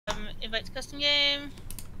invite to custom game.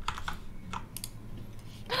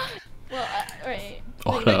 Well, right.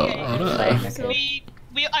 Oh, Wait, no. okay, Oh, no. okay. So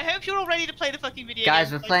I hope you're all ready to play the fucking video Guys,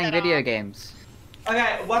 game. we're playing video games.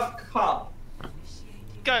 Okay, what call?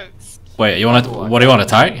 Goats. Wait, you want to? What do you want to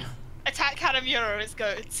attack? Attack Hanamura is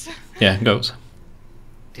goats. Yeah, goats.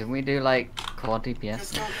 Didn't we do like quad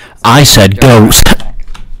DPS? I said goats.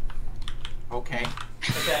 Okay.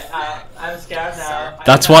 Okay, I'm scared now.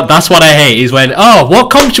 That's what I hate. Is when what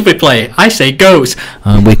comp should we play? I say goats.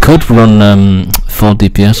 We could run 4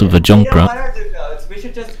 DPS with a jump We don't rat. want to do goats. We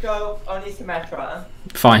should just go only Symmetra.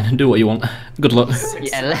 Fine, do what you want. Good luck.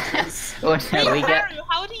 Yeah, let's. Oh, Wait, no, we get. Haru,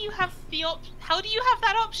 how do you have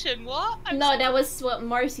that option? What? No, that was what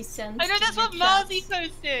Marcy sent. I know that's in what the Marzi chat.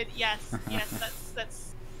 posted. Yes,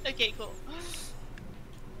 that's okay, cool.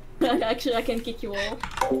 Actually, I can kick you all.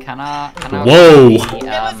 Can I Whoa.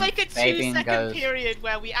 There was like a Fabian 2-second goes. period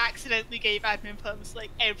where we accidentally gave admin perms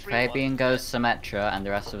like everyone. Fabian goes Symmetra and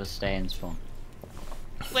the rest of us stay in spawn.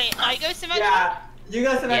 Wait, I go Symmetra? Yeah, you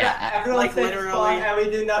go Symmetra. Yeah, Everyone like stays literally- spawn and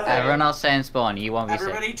we do nothing. Everyone else stay in spawn. You won't be sick.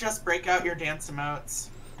 Everybody just break out your dance emotes.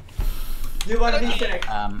 You want to be Okay. sick.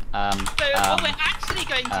 So what we're actually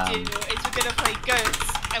going to do is we're gonna play goats,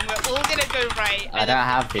 and we're all gonna go right. I don't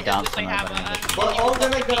have the dance play emote, but hammer. I'm We're all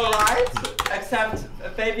gonna go right, except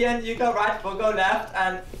Fabian, you go right, we'll go left,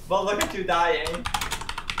 and we'll look at you dying.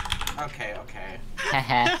 Okay, okay.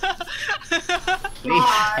 Please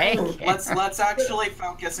take it. Let's actually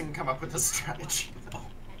focus and come up with a strategy.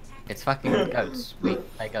 It's fucking goats. We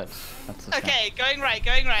play goats. That's the Okay, going right,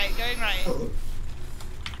 going right, going right.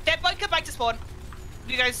 Dead bug, come back to spawn.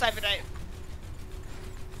 We go cyber night.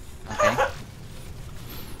 Okay.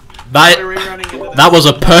 What are we running into this? That was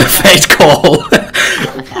a perfect call.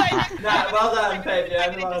 Nah, well done,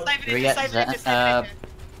 Fabian. Well done. Do we get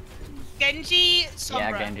Genji, Sombra.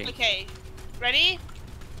 Yeah, Genji. Okay, ready?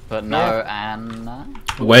 But no Anna.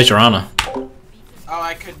 Where's your Anna? Oh,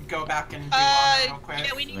 I could go back and do Anna real quick.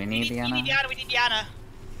 Yeah, we need We need Diana. we need Diana.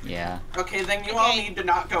 Yeah. Okay, then you all Okay. need to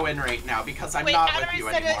not go in right now because I'm Wait, not Anna with you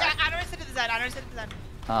instead anymore. Anna instead of the Zen, Anna instead of the Zen.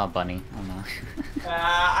 Oh, bunny. Oh no.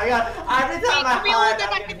 I got. Every Wait, time can we all I go hide,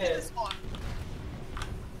 I back can into the hit. spawn?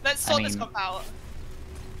 Let's sort this mean- comp out.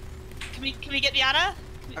 Can we get the Anna?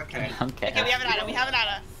 Okay. Okay. Okay, we have an Anna, we have an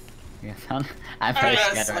Anna. I'm Alright. very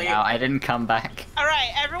scared right now. I didn't come back. Alright,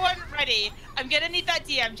 everyone ready? I'm gonna need that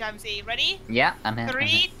DM, Jamsy. Ready? Yeah, I'm here.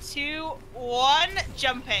 3, 2, 1,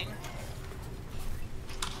 jumping.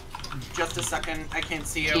 Just a second, I can't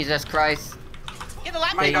see you. Jesus Christ. Get the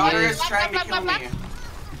lap. My They daughter use- is trying to kill me.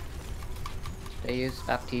 They use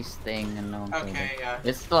Baptiste's thing and no one killed Okay, it. yeah.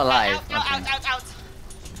 It's still alive. Out.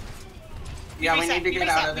 Yeah, we Reset, need to get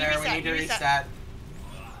reset, out of there. We reset, need to reset. reset.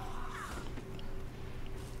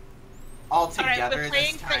 All Alright, together we're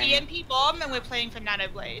playing this for time. EMP Bomb and we're playing for Nano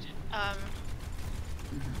Blade.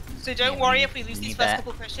 So don't Yeah, worry if we lose we these need first that-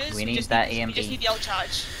 couple pushes. we need just that We just EMP. need the ult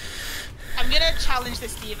charge. I'm gonna challenge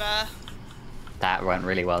this diva. That went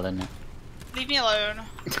really well, didn't it? Leave me alone.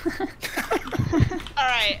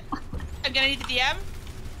 Alright. I'm gonna need the DM.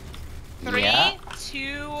 3, Yeah.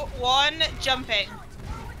 2, 1, jumping.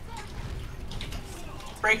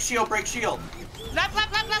 Break shield, break shield. Lap.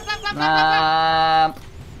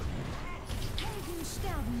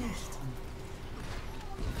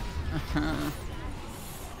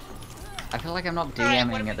 I feel like I'm not Alright,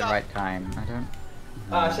 what DMing have we at the got? right time. I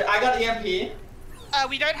don't. Shit, I got EMP.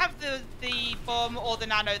 We don't have the bomb or the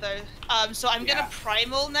nano though. So I'm gonna Yeah.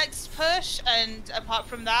 primal next push, and apart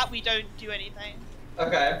from that, we don't do anything.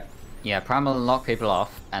 Okay. Yeah, Primal will knock people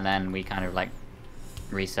off, and then we kind of like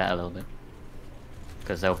reset a little bit.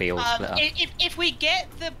 Because they'll be all split up. If we get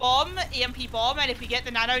the bomb, EMP bomb, and if we get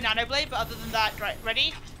the nano blade, but other than that, right,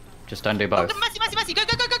 ready? Just don't do Oh, both. Messi, go!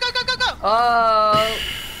 Oh!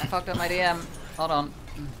 I fucked up my DM. Hold on.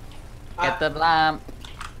 Get the lamp.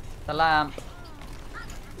 The lamp.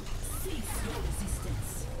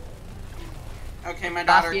 Okay, my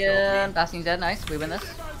daughter killed Bastion. me. Bastion's dead. Nice. We win this.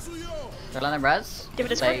 They're letting res. Give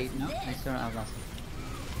it a They no. They still don't have Bastion.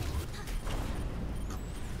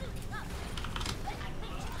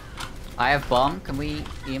 I have bomb. Can we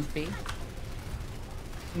EMP?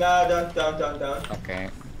 No, don't. Okay.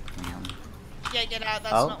 Hang on. Yeah, get out.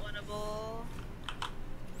 That's Oh. not winnable.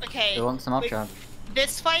 Okay. We want some we- upcharge.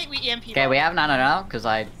 This fight, we EMP. Okay, bomb. we have Nano now because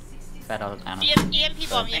I fed out Nano. EMP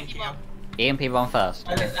bomb. Thank EMP you. bomb. EMP bomb first.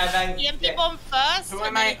 And then EMP yeah. bomb first. Who and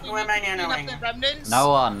am then I- if we who am I need to clean up nanoing? the remnants. No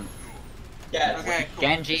one. Yeah. Okay, cool.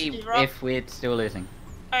 Genji, Just rock. if we're still losing.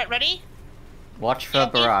 Alright, ready? Watch for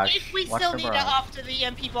barrage. If we Watch still for need it barrage. after the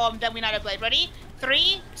EMP bomb, then we nano blade. Ready?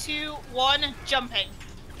 3, 2, 1, jumping.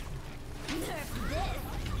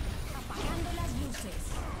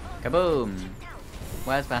 Kaboom!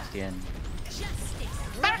 Where's Bastion?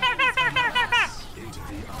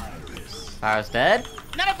 Power's dead.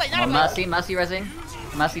 Not a play, not a On play. Mercy, Mercy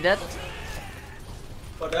resing. Mercy dead.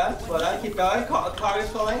 Well done, keep going. Target's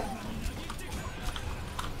falling.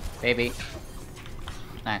 Baby.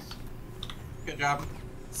 Nice. Good job.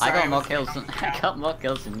 I Sorry got it more was kills late than on the I nano. got more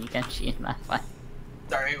kills than you can in that fight.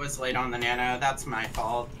 Sorry it was late on the nano. That's my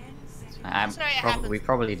fault. Sorry, it happens. We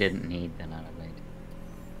probably didn't need the nano blade.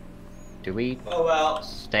 Do we Oh well.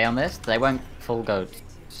 stay on this? They won't full goat,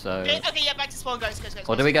 so. Okay, yeah, back to spawn, guys.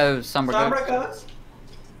 Or do we go Sombra Sombra goat? goes.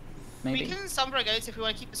 We Maybe. can Sombra goats if we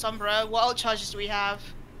want to keep the Sombra. What ult charges do we have?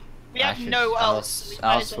 We have I should- no I'll ults. We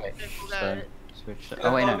I'll might as well switch. go for So, that. switch.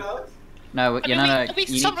 Oh wait, no. Goes. No, I you mean, know, we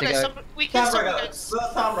you need Sombra to goats, go. we can Sombra Sombra goes.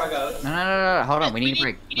 goats. Sombra goes. No, hold on, we need a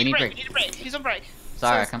break. We need break. break. We need a break. Who's on break?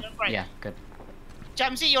 Sorry, I Someone's can't. on break. Yeah, good.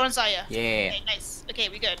 Jamsy, you're on Zaya. Yeah. Okay, nice. Okay,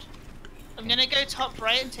 we good. I'm gonna go top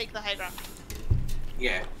right and take the high ground.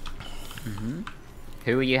 Yeah. Mhm.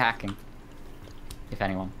 Who are you hacking? If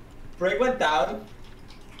anyone. Brig went down.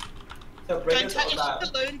 So Brig Don't is touch. all If down. she's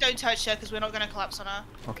alone, don't touch her because we're not gonna collapse on her.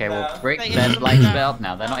 Okay, well, No. Brick, Like, they're it's like something spelled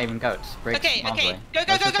now. They're not even goats. Brick's Okay, miles okay. away. Go,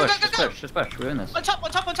 go, Let's go, just go, push, go, just go, push, just push. We're in this. On top, on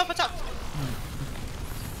top, on top, on top.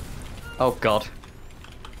 Oh god.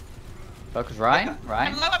 Focus Ryan, I'm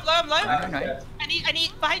Ryan. low, I'm low, I'm low. Ryan, Ryan. I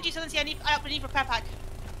need behind you, Silency. I need repair pack.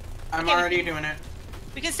 I'm Okay, already doing it.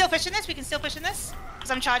 We can still push in this. We can still push in this. Because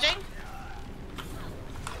I'm charging.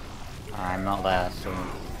 I'm not there, so.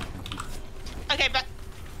 Okay, back.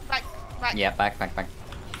 Yeah, back.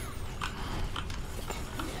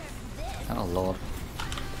 Oh lord.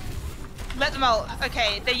 Let them all.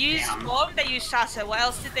 Okay, they used Damn. Storm, they used Shatter. What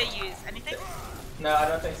else did they use? Anything? No, I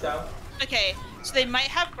don't think so. Okay, so they might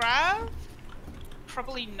have Grav.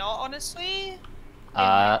 Probably not, honestly.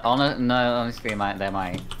 Honestly, they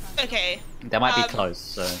might Okay. be Um, close,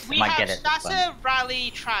 so We they might have get it. this time. Shatter,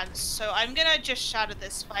 Rally, Trance. So I'm gonna just shatter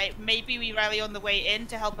this fight. Maybe we rally on the way in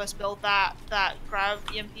to help us build that Grav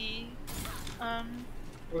EMP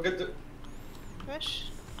We're good to. push.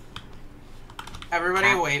 Everybody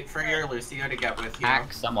Hack. wait for your Lucio to get with you.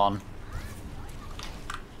 Hack someone.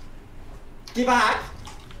 Keep back.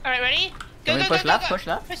 Alright, ready? Can we push left? Push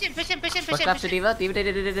left? Push in, push in, push in, push Push in. left to push in.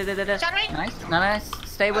 Diva. Shattering. Nice.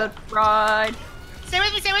 Stay with Ride. Stay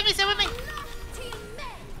with me, stay with me, stay with me.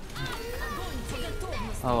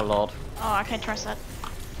 Oh lord. Oh, I can't trust that.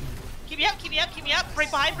 Keep me up, keep me up, keep me up. Break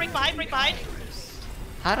behind, break behind, break behind.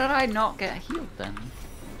 How did I not get healed then?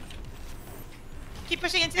 Keep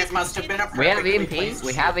pushing into this. It must have been a We have perfectly EMP. placed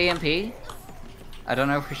We have EMP. I don't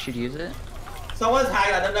know if we should use it. Someone's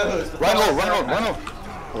hacked. I don't know who's. Run.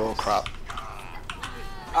 Oh crap.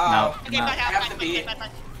 Oh, Okay, No. back out, Have back, to back, be- back,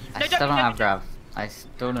 back. I No, still don't- don't have Grav. I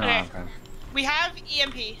still don't Okay. have Grav. We have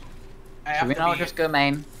EMP. I Should have we to not be. just go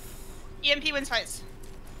main? EMP wins fights.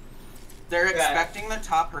 They're Okay. expecting the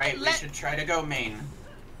top right. We Let- should try to go main.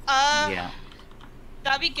 Yeah.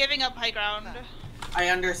 That'd be giving up high ground. I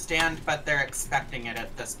understand, but they're expecting it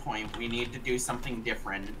at this point. We need to do something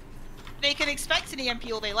different. They can expect an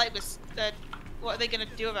EMP all they like, but what are they gonna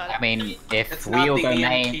do about it? I mean, if It's we not all the go EMP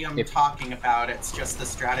main, I'm if talking about. It's just the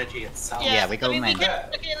strategy itself. Yeah, we go I mean, main.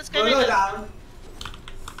 Okay, let's go We'll go main. down.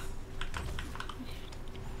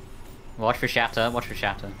 watch for shatter.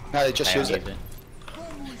 No, they just They use don't it.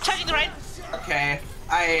 use Charging the right. Okay,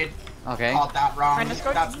 I Okay. called that wrong. Run, let's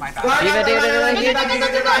go. That's my bad. Run, Diva, run, Diva, run, run, Diva, run, Diva,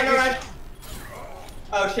 Diva, Diva, run.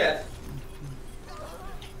 Oh shit.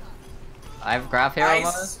 I have Grav here I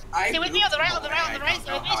almost. Stay with me on the right, on the right, on the right. I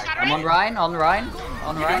Stay don't with know me, how I shattering. I'm on Ryan. On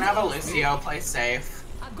You don't Ryan. have a Lucio. Play safe.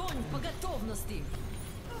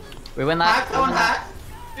 We win that. Hack. We Someone win that. hack.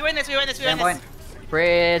 We win this, we win this, we win Same this. point.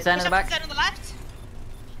 Breeze in Push the up, back. set on the left.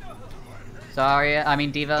 Sorry, I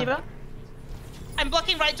mean Diva. Diva? I'm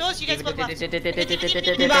blocking right doors, you guys block left.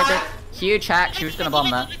 Huge hack. She was gonna bomb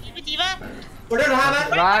that. Diva. We don't have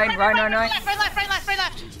it. Ryan, Right no. left, right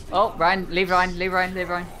left. Oh, Ryan, leave Ryan.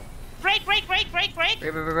 Break. Break.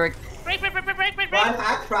 Run,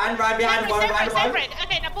 hack. Run behind one. Stand break.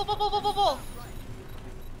 Okay, now ball.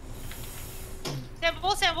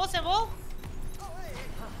 Stand ball.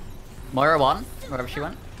 Moira won, wherever she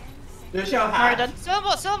went. Lucio hack. done. Still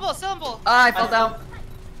on ball. Ah, I fell down.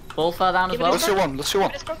 Ball fell down as well. Lucio one.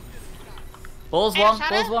 Ball's Hey, one.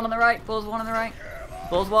 Shadow? Ball's one on the right. Ball's one. Right.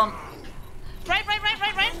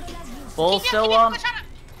 Ball's still one.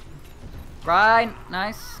 Ryan,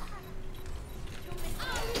 nice.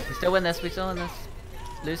 We still win this.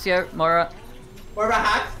 Lucio, Moira. We're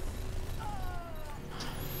hack.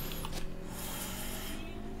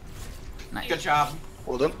 Nice. Good job.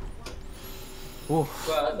 Well done. Ooh.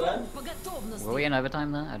 Well done. Were we in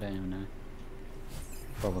overtime there? I don't even know.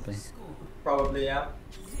 Probably. Probably, yeah.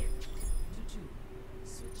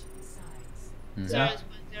 0 Mhm. is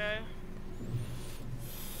 0.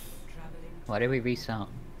 Why did we restart?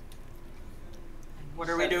 What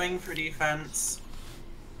are we doing for defense?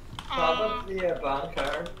 Probably a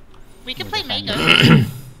bunker. We can We're play defending.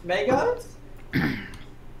 Mako.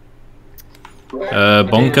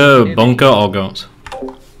 Megos? Bunker or goats?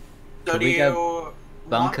 So Could do we you go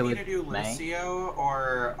bunker want me to with do May? Lucio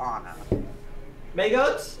or Ana?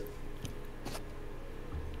 Megos?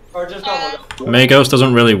 Or just go Magos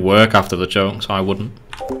doesn't really work after the choke, so I wouldn't.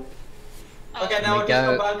 Okay, now We we'll just go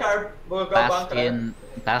go bunker. We'll go Bastion,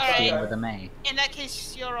 Bastion Alright. with a May. In that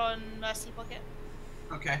case, you're on Mercy Pocket.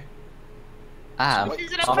 Okay. Ah, This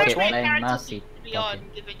is an Pocket appropriate playing character Mercy. to be on,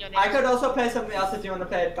 Pocket. given your name. bunker. I could also play something else if you want to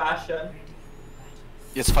play Bastion.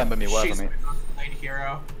 It's fine by me, whatever, She's mate. my light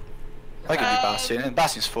hero. I can do Um, Bastion, and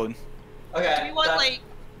Bastion's fun. Okay. Do we want then like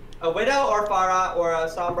a Widow or Farah or a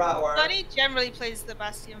Sombra or... Sonny generally plays the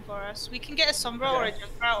Bastion for us. We can get a Sombra or a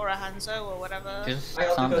Junkrat or a Hanzo or whatever. Just I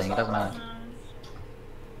also go something, it doesn't Sombra. matter.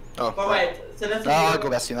 Oh, But right. wait, so let's No, I'll go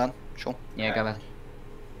Bastion then. Sure. Yeah, go back.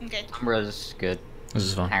 Okay. Umbra's good. This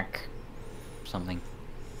is fine. Hack. Something.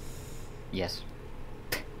 Yes.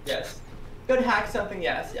 Yes. Good hack something,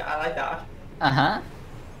 yes. Yeah, I like that. Uh-huh.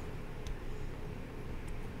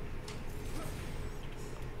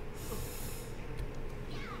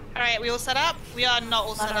 Alright, we all set up? We are not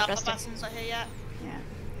all set Not up. The rested. Bastion's not here yet. Yeah.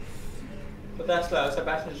 But that's slow, so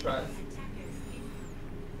Bastion just run.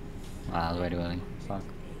 Wow, that was way too early.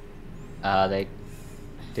 Fuck. They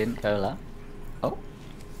didn't go left. Oh.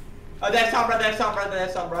 Oh, there's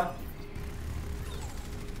Sombra.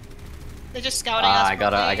 They're just scouting us. I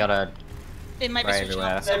gotta. They might be right switching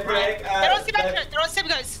everywhere. off. They break, They're on they- Symmetra. They're on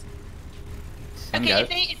Simgoats. Send Okay,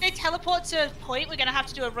 go. if they teleport to a point, we're gonna have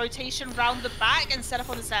to do a rotation round the back and set up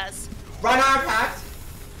on the stairs. Run our attacks!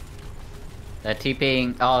 They're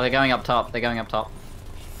TPing. Oh, they're going up top. They're going up top.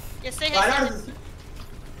 Yeah, stay here. Run Stay ours! here.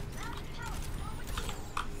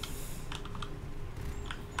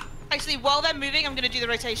 Actually, while they're moving, I'm gonna do the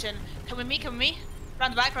rotation. Come with me, come with me.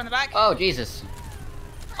 Round the back, round the back. Oh, Jesus.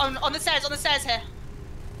 On the stairs here.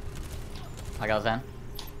 I got Zen.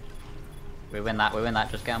 We win that,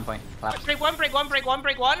 just get on point. Collapse. Break one. Okay,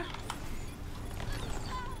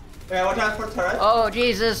 we'll transport turret. Oh,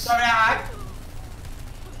 Jesus! Sorry, hack!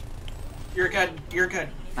 You're good.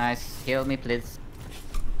 Nice. Heal me, please.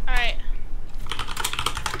 Alright.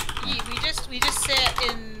 Yeah, we just sit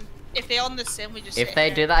in. If they're on the sim, we just sit If they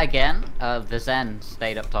here. do that again, the Zen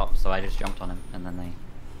stayed up top, so I just jumped on him, and then they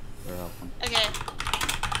were off him. Okay.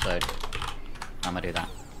 So, I'm gonna do that.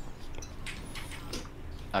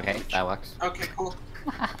 Okay, that works. Okay, cool.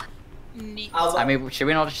 Neat. I mean, should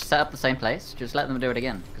we not just set up the same place? Just let them do it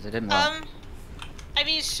again, because it didn't work. I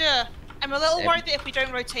mean, sure. I'm a little Same. worried that if we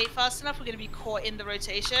don't rotate fast enough, we're gonna be caught in the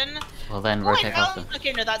rotation. Well then, Oh, I rotate found- faster.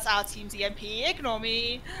 Okay, no, that's our team's EMP. Ignore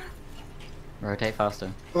me. Rotate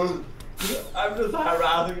faster. I'm just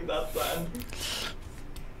harassing that plan.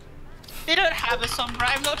 They don't have a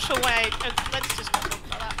Sombra. I'm not sure why. Let's just not talk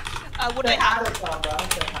about that. What do They they had have? a Sombra.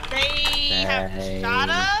 They have They-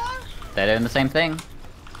 Shada. They're doing the same thing.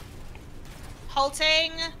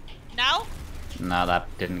 Halting. Now? No, that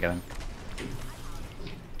didn't go in.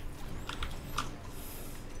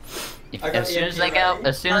 I got As soon as EMP I get, ready.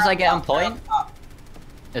 as soon as I get on point,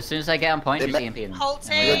 just They EMP them.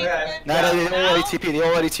 Halting. Okay. No, they already TP'd, they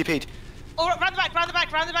already TP'd. Oh, round the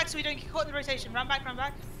back, so we don't get caught in the rotation. Round back.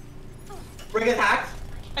 Bring it hacked.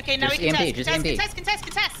 Okay, now Just we can EMP, just EMP.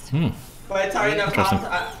 contest. Hmm. Wait, sorry, no, Interesting.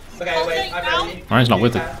 okay, wait, I'm ready. Mine's not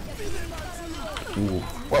with it. Ooh.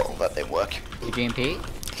 Well, that didn't work. GMP.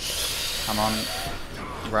 Come on,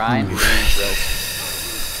 Ryan. This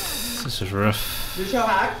is rough. Lucio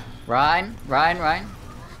hack. Ryan.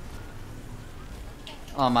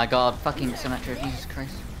 Oh my God, fucking Symmetra, Jesus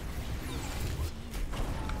Christ.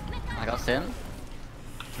 I got Sim.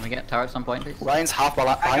 Can we get turret at some point, please? Ryan's half I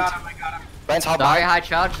behind. got him. Ryan's half Sorry, behind. high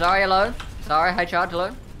charge. Sorry, alone. Sorry, high charge,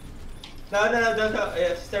 alone. No, don't go.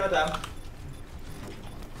 Yeah, stay with them.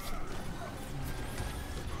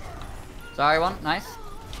 Sorry, one. Nice.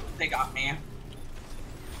 They got me.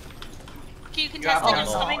 Can you contest it? I'm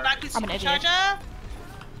Oh, coming back with I'm an Supercharger. idiot.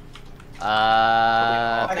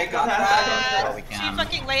 They got that. we Too can.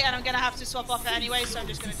 fucking late, and I'm gonna have to swap off it anyway, so I'm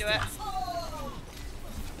just gonna do it.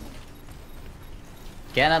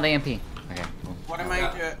 Get another EMP. Okay, cool. What am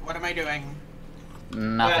I doing?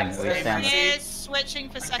 Nothing. Yeah, We same. stand. We're switching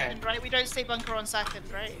for Okay. second, right? We don't stay bunker on second,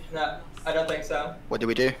 right? No, I don't think so. What do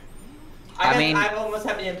we do? I I mean- I almost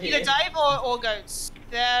have EMP. Either dive or goats.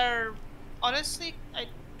 They're honestly, I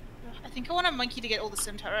think I want a monkey to get all the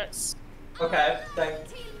sim turrets. Okay,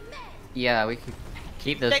 thanks. Yeah, we could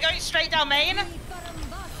keep this. They're going straight down main.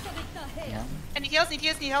 Yeah. And he heals, and he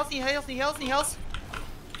heals, and he heals, and he heals, and he heals, and he heals.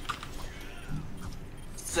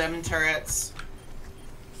 Sim turrets.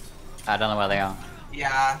 I don't know where they are.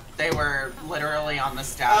 Yeah, they were literally on the Oh,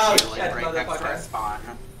 statue, shit, like right next to our motherfucker. spawn.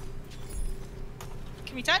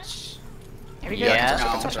 Can we touch? Yeah.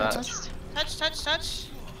 touch, but- Touch, touch, touch.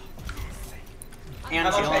 And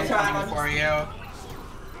I'm on healing Patreon. coming for you.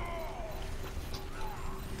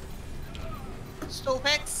 Stall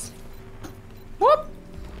picks. Whoop!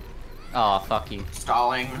 Oh, fuck you.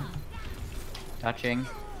 Stalling. Touching.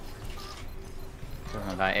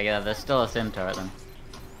 Doesn't matter. Yeah, there's still a sim turret then.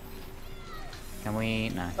 Can we?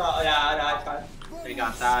 No. Oh, yeah, no, it's fine. We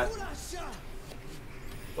got that.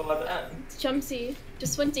 What was it? Chumsy,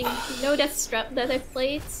 just one thing. You know that strap that I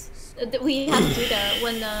played? That we had to do that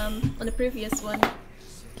one on the previous one.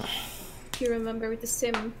 If you remember, with the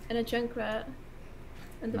sim and a Junkrat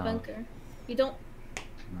and the No. bunker. You don't.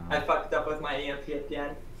 I fucked up with my EMP at the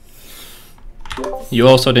end. You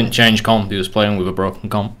also didn't change comp. You was playing with a broken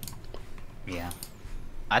comp. Yeah.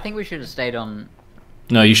 I think we should have stayed on.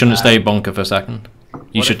 No, you shouldn't stay bunker for a second.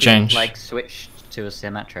 You What should if change. Like switched to a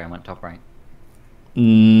Symmetra and went top right.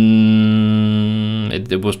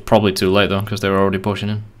 It was probably too late though, because they were already pushing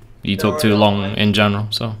in. You They took were too long already- in general,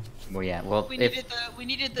 so. Well, yeah. Well, We if needed the. We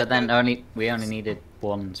needed the. but then we only needed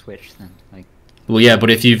one switch then. Like. Well, yeah, but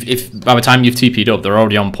if by the time you've TP'd up, they're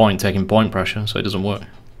already on point, taking point pressure, so it doesn't work.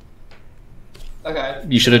 Okay.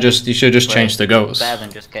 You should have just Well, changed the goats. Better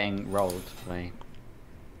than just getting rolled. Like.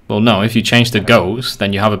 Well, no, if you change the goats,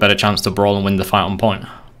 then you have a better chance to brawl and win the fight on point.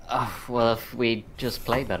 Oh, well, if we just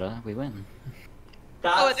play better, we win.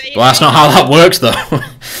 Oh, That's, they, Well, that's not how that works, though.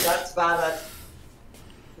 that's valid.